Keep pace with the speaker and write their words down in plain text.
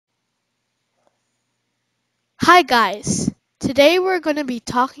Hi guys, today we're going to be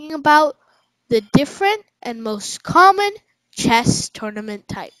talking about the different and most common chess tournament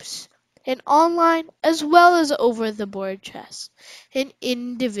types in online as well as over the board chess and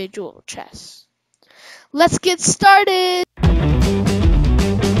individual chess. Let's get started!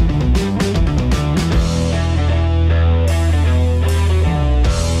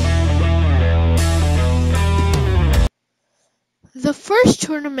 The first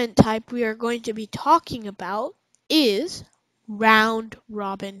tournament type we are going to be talking about is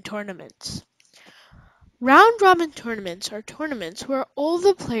round-robin tournaments. Round-robin tournaments are tournaments where all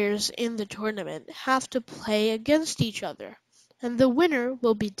the players in the tournament have to play against each other, and the winner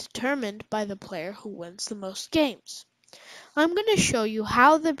will be determined by the player who wins the most games. I'm going to show you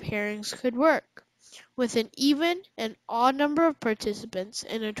how the pairings could work with an even and odd number of participants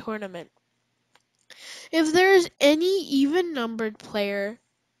in a tournament. If there is any even-numbered player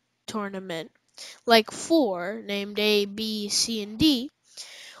tournament, like 4, named A, B, C, and D,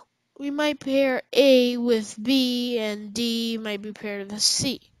 we might pair A with B and D might be paired with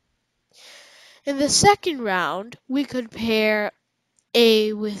C. In the second round, we could pair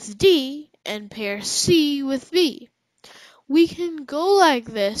A with D and pair C with B. We can go like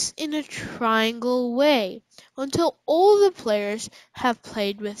this in a triangle way until all the players have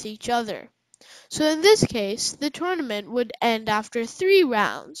played with each other. So in this case, the tournament would end after 3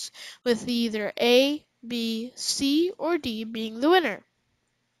 rounds, with either A, B, C, or D being the winner.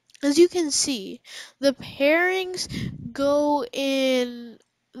 As you can see, the pairings go in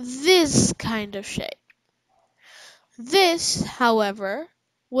this kind of shape. This, however,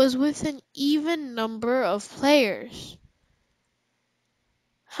 was with an even number of players.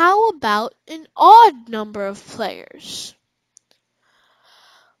 How about an odd number of players?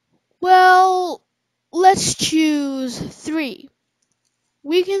 Well, let's choose 3.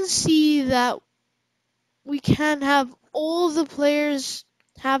 We can see that we can't have all the players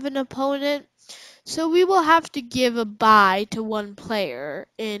have an opponent, so we will have to give a bye to one player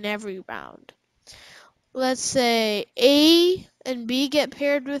in every round. Let's say A and B get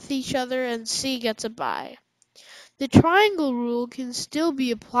paired with each other and C gets a bye. The triangle rule can still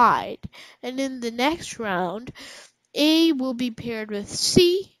be applied, and in the next round, A will be paired with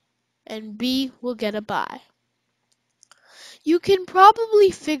C and B will get a bye. You can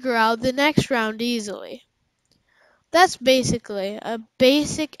probably figure out the next round easily. That's basically a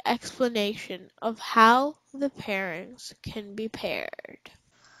basic explanation of how the pairings can be paired.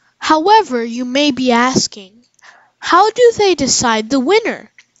 However, you may be asking, how do they decide the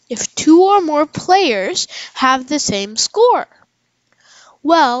winner if 2 or more players have the same score?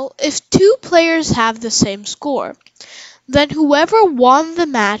 Well, if 2 players have the same score, then whoever won the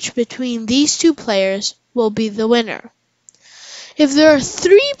match between these 2 players will be the winner. If there are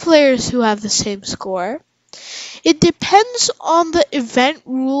 3 players who have the same score, it depends on the event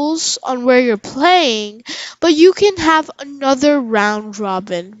rules on where you're playing, but you can have another round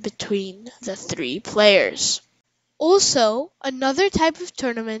robin between the 3 players. Also, another type of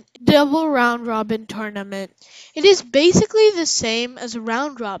tournament, double round robin tournament. It is basically the same as a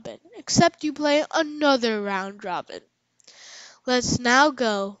round robin, except you play another round robin. Let's now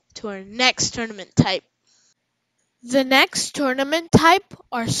go to our next tournament type. The next tournament type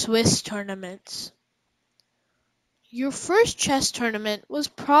are Swiss tournaments. Your first chess tournament was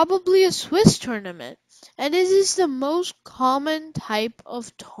probably a Swiss tournament, and it is the most common type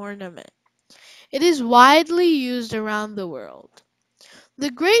of tournament. It is widely used around the world. The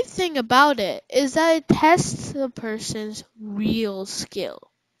great thing about it is that it tests the person's real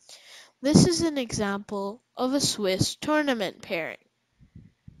skill. This is an example of a Swiss tournament pairing.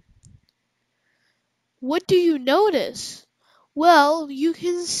 What do you notice? Well, you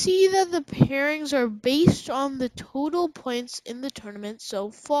can see that the pairings are based on the total points in the tournament so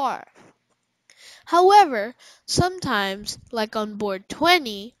far. However, sometimes, like on board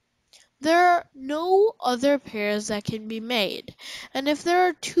 20, there are no other pairs that can be made, and if there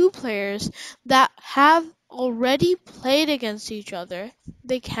are 2 players that have already played against each other,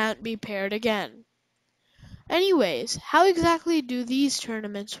 they can't be paired again. Anyways, how exactly do these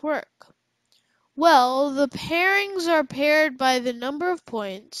tournaments work? Well, the pairings are paired by the number of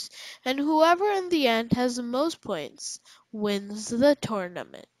points, and whoever in the end has the most points wins the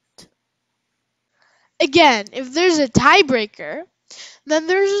tournament. Again, if there's a tiebreaker, then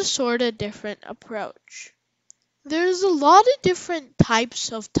there's a sort of different approach. There's a lot of different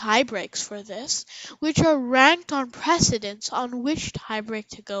types of tiebreaks for this, which are ranked on precedence on which tiebreak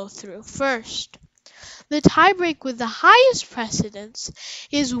to go through first. The tiebreak with the highest precedence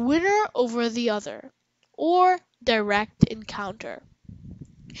is winner over the other, or direct encounter.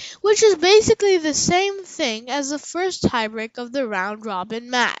 which is basically the same thing as the first tiebreak of the round-robin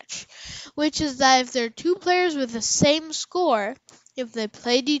match, which is that if there are two players with the same score, if they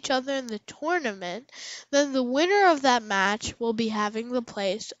played each other in the tournament, then the winner of that match will be having the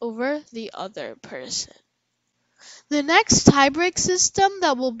place over the other person. The next tiebreak system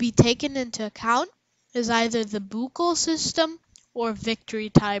that will be taken into account is either the Buchel system or victory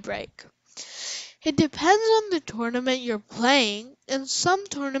tiebreak. It depends on the tournament you're playing, and some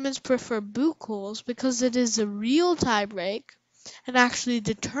tournaments prefer Buchels because it is a real tiebreak and actually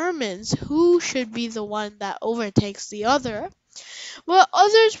determines who should be the one that overtakes the other, while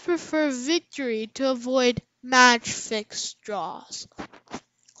others prefer victory to avoid match-fixed draws.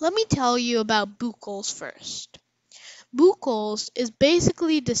 Let me tell you about Buchels first. Buchels is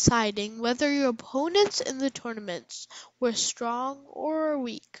basically deciding whether your opponents in the tournaments were strong or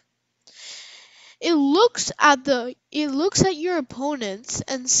weak. It looks at your opponents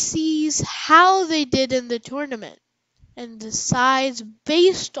and sees how they did in the tournament and decides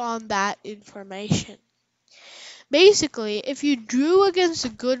based on that information. Basically, if you drew against a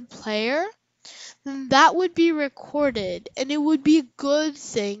good player, then that would be recorded and it would be a good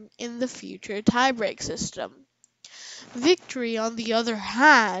thing in the future tiebreak system. Victory, on the other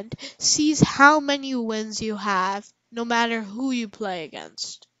hand, sees how many wins you have, no matter who you play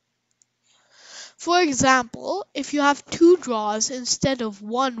against. For example, if you have 2 draws instead of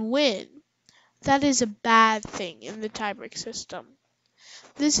 1 win, that is a bad thing in the tiebreak system.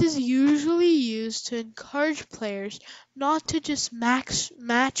 This is usually used to encourage players not to just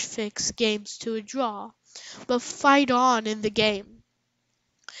match fix games to a draw, but fight on in the game.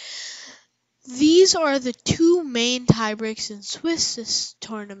 These are the 2 main tiebreaks in Swiss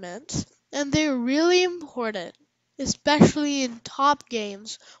tournaments, and they're really important, especially in top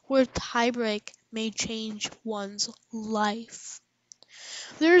games where tiebreak may change one's life.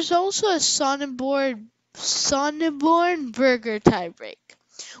 There's also a Sonneborn Burger tiebreak,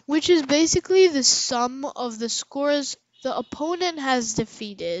 which is basically the sum of the scores the opponent has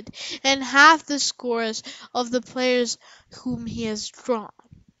defeated and half the scores of the players whom he has drawn.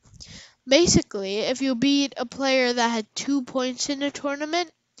 Basically, if you beat a player that had 2 points in a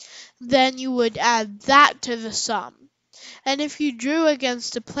tournament, then you would add that to the sum. And if you drew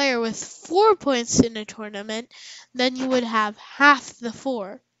against a player with 4 points in a tournament, then you would have half the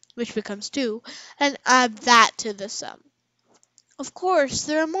 4, which becomes 2, and add that to the sum. Of course,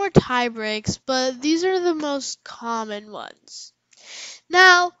 there are more tie breaks, but these are the most common ones.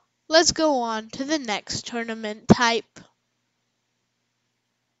 Now, let's go on to the next tournament type.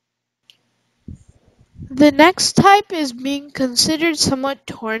 The next type is being considered somewhat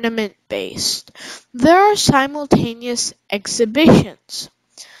tournament-based. There are simultaneous exhibitions.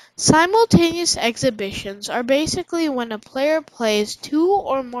 Simultaneous exhibitions are basically when a player plays 2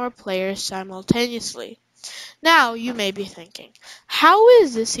 or more players simultaneously. Now, you may be thinking, how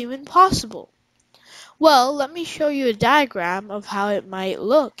is this even possible? Well, let me show you a diagram of how it might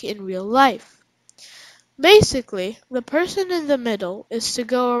look in real life. Basically, the person in the middle is to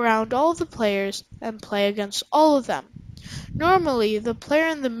go around all the players and play against all of them. Normally, the player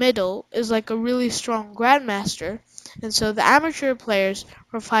in the middle is like a really strong grandmaster, and so the amateur players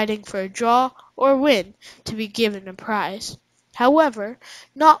are fighting for a draw or win to be given a prize. However,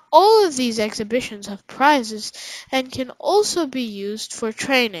 not all of these exhibitions have prizes and can also be used for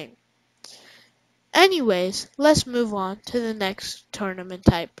training. Anyways, let's move on to the next tournament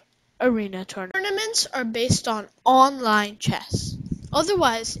type, arena tournaments. Tournaments are based on online chess.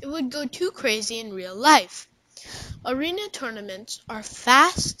 Otherwise, it would go too crazy in real life. Arena tournaments are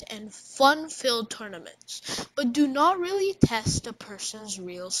fast and fun-filled tournaments, but do not really test a person's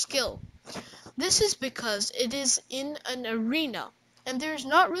real skill. This is because it is in an arena, and there is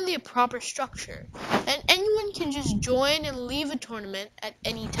not really a proper structure, and anyone can just join and leave a tournament at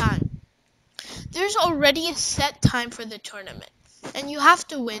any time. There's already a set time for the tournament, and you have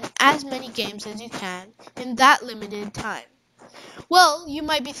to win as many games as you can in that limited time. Well, you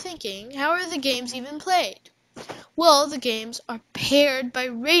might be thinking, how are the games even played? Well, the games are paired by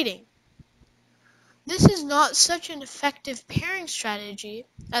rating. This is not such an effective pairing strategy,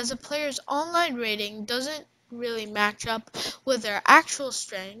 as a player's online rating doesn't really match up with their actual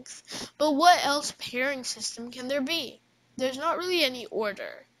strength, but what else pairing system can there be? There's not really any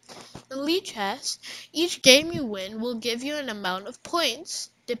order. In Lichess, each game you win will give you an amount of points,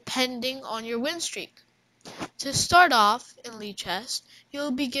 depending on your win streak. To start off in Lichess, you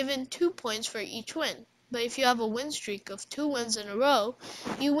will be given 2 points for each win. But if you have a win streak of 2 wins in a row,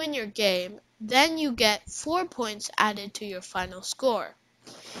 you win your game, then you get 4 points added to your final score.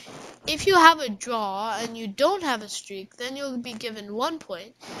 If you have a draw and you don't have a streak, then you'll be given 1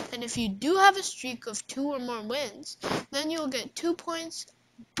 point. And if you do have a streak of 2 or more wins, then you'll get 2 points,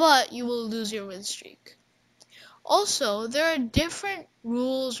 but you will lose your win streak. Also, there are different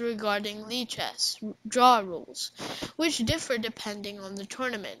rules regarding Lichess, draw rules, which differ depending on the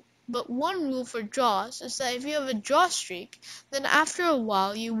tournament. But one rule for draws is that if you have a draw streak, then after a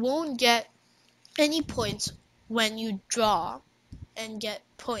while you won't get any points when you draw and get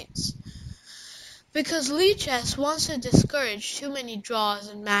points. Because Lichess wants to discourage too many draws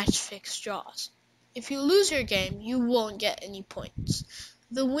and match fixed draws. If you lose your game, you won't get any points.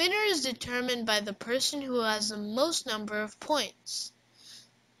 The winner is determined by the person who has the most number of points.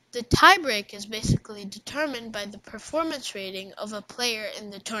 The tiebreak is basically determined by the performance rating of a player in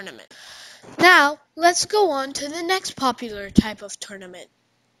the tournament. Now, let's go on to the next popular type of tournament,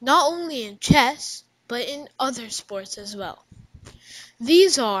 not only in chess, but in other sports as well.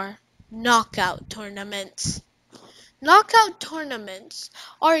 These are knockout tournaments. Knockout tournaments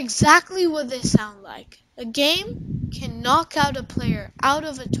are exactly what they sound like. A game can knock out a player out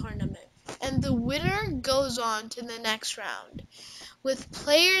of a tournament, and the winner goes on to the next round, with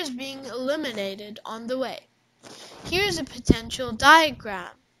players being eliminated on the way. Here's a potential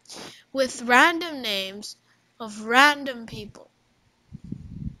diagram with random names of random people.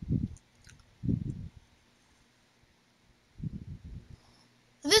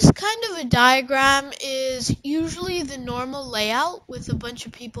 This kind of a diagram is usually the normal layout with a bunch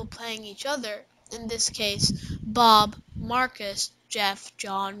of people playing each other. In this case, Bob, Marcus, Jeff,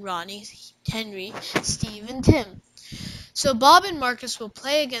 John, Ronnie, Henry, Steve, and Tim. So Bob and Marcus will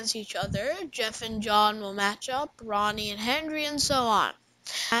play against each other, Jeff and John will match up, Ronnie and Henry, and so on.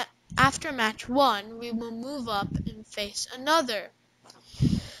 After match 1, we will move up and face another.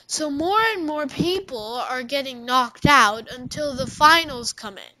 So more and more people are getting knocked out until the finals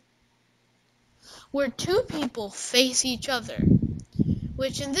come in, where 2 people face each other,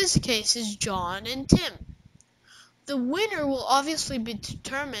 which in this case is John and Tim. The winner will obviously be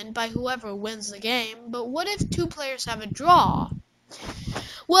determined by whoever wins the game, but what if 2 players have a draw?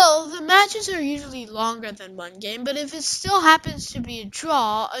 Well, the matches are usually longer than 1 game, but if it still happens to be a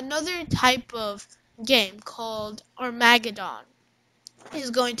draw, another type of game called Armageddon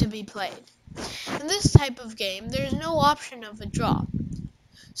is going to be played. In this type of game, there is no option of a draw,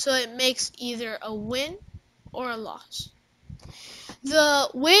 so it makes either a win or a loss. The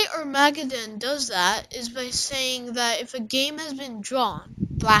way Armageddon does that is by saying that if a game has been drawn,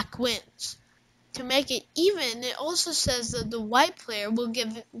 black wins. To make it even, it also says that the white player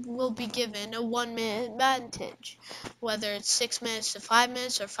will be given a 1-minute advantage, whether it's 6 minutes to 5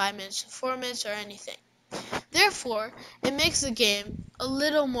 minutes or 5 minutes to 4 minutes or anything. Therefore, it makes the game a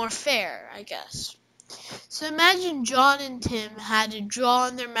little more fair, I guess. So imagine John and Tim had a draw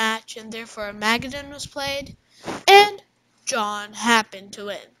in their match and therefore Armageddon was played, and John happened to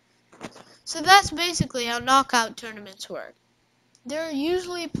win. So that's basically how knockout tournaments work. They're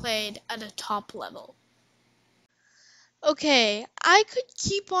usually played at a top level. Okay, I could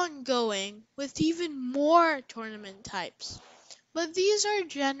keep on going with even more tournament types, but these are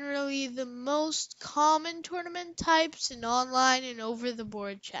generally the most common tournament types in online and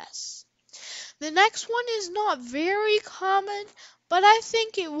over-the-board chess. The next one is not very common, but I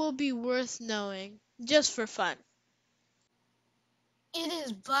think it will be worth knowing, just for fun. It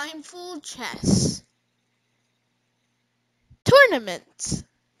is Blindfold Chess. Tournaments.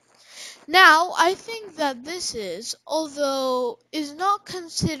 Now, I think that this is, although is not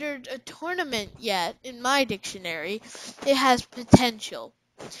considered a tournament yet in my dictionary, it has potential.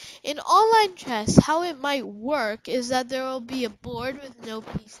 In online chess, how it might work is that there will be a board with no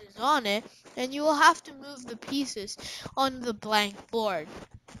pieces on it, and you will have to move the pieces on the blank board.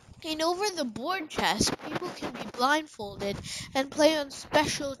 In over-the-board chess, people can be blindfolded and play on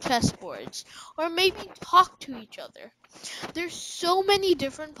special chessboards, or maybe talk to each other. There's so many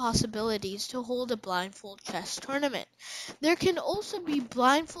different possibilities to hold a blindfold chess tournament. There can also be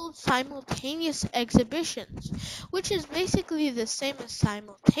blindfold simultaneous exhibitions, which is basically the same as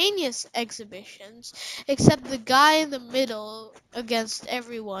simultaneous exhibitions, except the guy in the middle against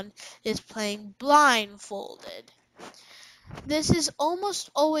everyone is playing blindfolded. This is almost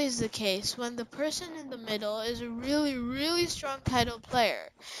always the case when the person in the middle is a really, really strong title player,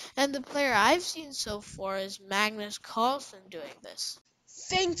 and the player I've seen so far is Magnus Carlsen doing this.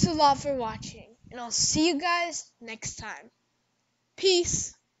 Thanks a lot for watching, and I'll see you guys next time.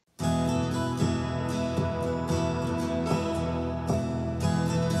 Peace!